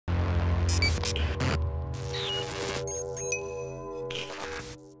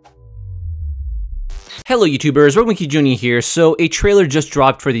Hello YouTubers, RogueMonkeyJr here. So a trailer just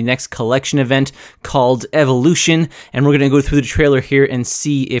dropped for the next collection event called Evolution, and we're going to go through the trailer here and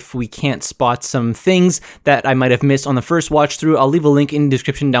see if we can't spot some things that I might have missed on the first watch through. I'll leave a link in the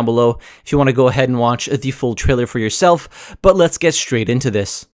description down below if you want to go ahead and watch the full trailer for yourself, but let's get straight into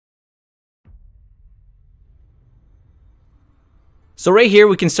this. So right here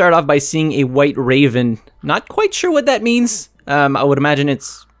we can start off by seeing a white raven. Not quite sure what that means. I would imagine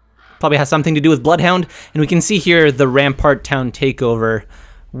it's probably has something to do with Bloodhound, and we can see here the Rampart Town takeover,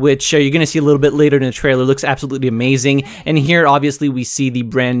 which you're going to see a little bit later in the trailer. Looks absolutely amazing. And here obviously we see the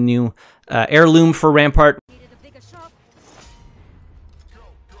brand new heirloom for Rampart.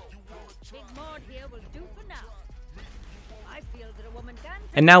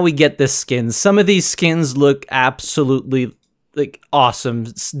 And now we get this skin. Some of these skins look absolutely awesome.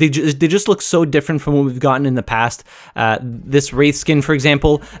 They just look so different from what we've gotten in the past. This Wraith skin, for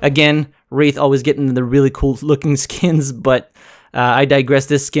example, again, Wraith always getting the really cool looking skins, but I digress.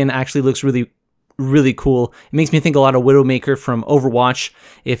 This skin actually looks really cool. It makes me think a lot of Widowmaker from Overwatch,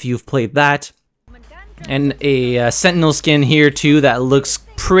 if you've played that. And a Sentinel skin here too that looks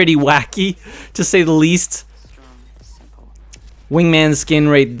pretty wacky, to say the least. Wingman skin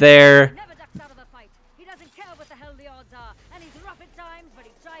right there.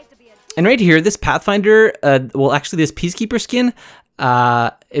 And right here, this Pathfinder, well actually this Peacekeeper skin,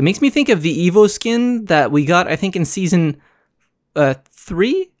 it makes me think of the Evo skin that we got, I think, in Season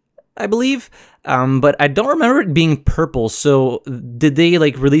 3, I believe. But I don't remember it being purple, so did they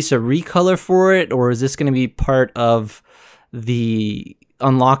release a recolor for it, or is this going to be part of the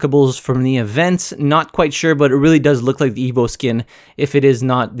unlockables from the event? Not quite sure, but it really does look like the Evo skin, if it is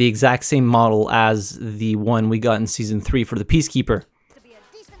not the exact same model as the one we got in Season 3 for the Peacekeeper.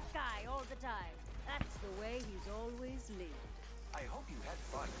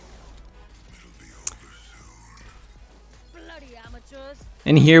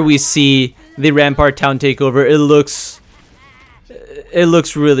 And here we see the Rampart Town takeover. It looks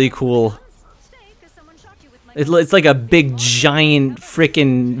really cool. It's like a big giant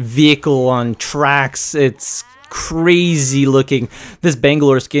freaking vehicle on tracks. It's crazy looking. This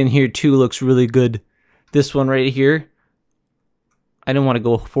Bangalore skin here too looks really good. This one right here. I don't want to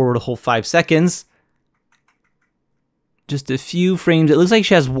go forward a whole 5 seconds. Just a few frames. It looks like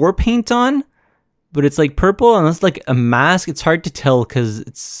she has war paint on, but it's like purple and it's like a mask. It's hard to tell because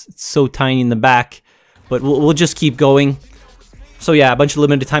it's so tiny in the back, but we'll just keep going. So yeah, a bunch of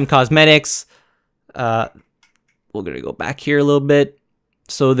limited time cosmetics. We're gonna go back here a little bit.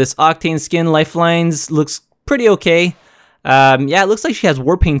 So this Octane skin, Lifelines, looks pretty okay. Yeah, it looks like she has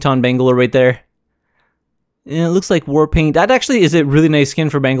war paint on Bangalore right there. Yeah, it looks like war paint. That actually is a really nice skin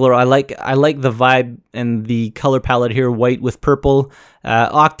for Bangalore. I like the vibe and the color palette here, white with purple.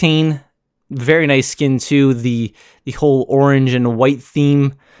 Octane, very nice skin too. The whole orange and white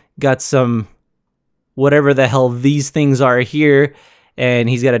theme. Got some whatever the hell these things are here, and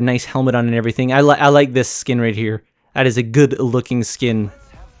he's got a nice helmet on and everything. I like this skin right here. That is a good looking skin.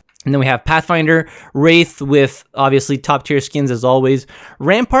 And then we have Pathfinder, Wraith with obviously top tier skins as always.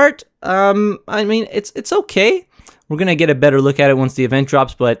 Rampart, I mean it's okay. We're gonna get a better look at it once the event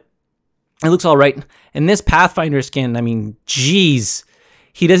drops, but it looks all right. And this Pathfinder skin, I mean, geez.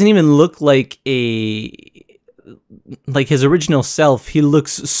 He doesn't even look like his original self. He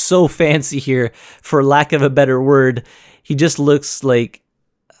looks so fancy here, for lack of a better word. He just looks like,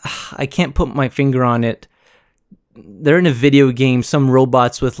 I can't put my finger on it. They're in a video game, some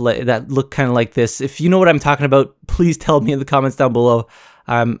robots with that look kind of like this. If you know what I'm talking about, please tell me in the comments down below.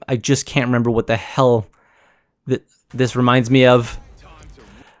 I just can't remember what the hell this reminds me of.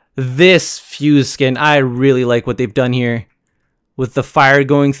 This Fuse skin, I really like what they've done here. With the fire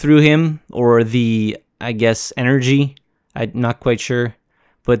going through him, or the, I guess, energy. I'm not quite sure.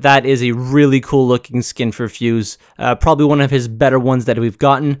 But that is a really cool looking skin for Fuse. Probably one of his better ones that we've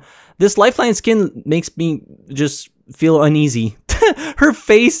gotten. This Lifeline skin makes me just feel uneasy. Her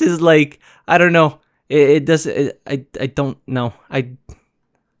face is like, I don't know. I don't know.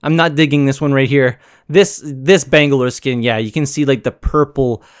 I'm not digging this one right here. This Bangalore skin, yeah, you can see like the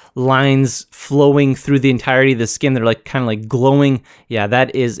purple lines flowing through the entirety of the skin. They're like kind of like glowing. Yeah,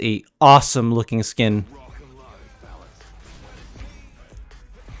 that is a awesome looking skin.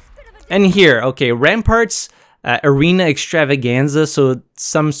 And here, okay, Rampart's Arena Extravaganza. So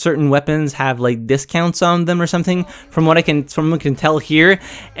some certain weapons have like discounts on them or something, from what I can tell here.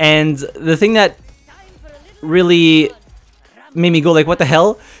 And the thing that really made me go like, what the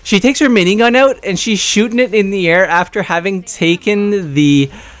hell? She takes her minigun out and she's shooting it in the air after having taken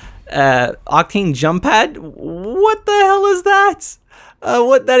the Octane jump pad. What the hell is that?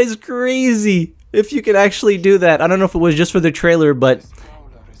 That is crazy. If you could actually do that. I don't know if it was just for the trailer, but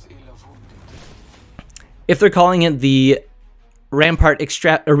if they're calling it the Rampart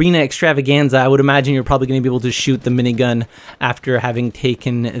Arena Extravaganza, I would imagine you're probably going to be able to shoot the minigun after having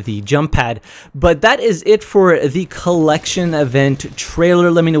taken the jump pad. But that is it for the collection event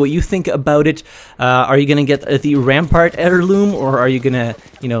trailer. Let me know what you think about it. Are you going to get the Rampart heirloom, or are you going to,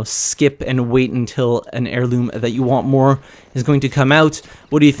 you know, skip and wait until an heirloom that you want more is going to come out?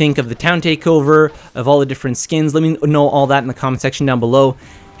 What do you think of the town takeover, of all the different skins? Let me know all that in the comment section down below.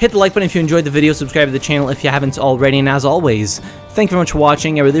 Hit the like button if you enjoyed the video, subscribe to the channel if you haven't already, and as always, thank you very much for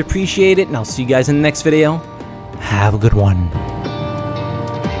watching. I really appreciate it, and I'll see you guys in the next video. Have a good one.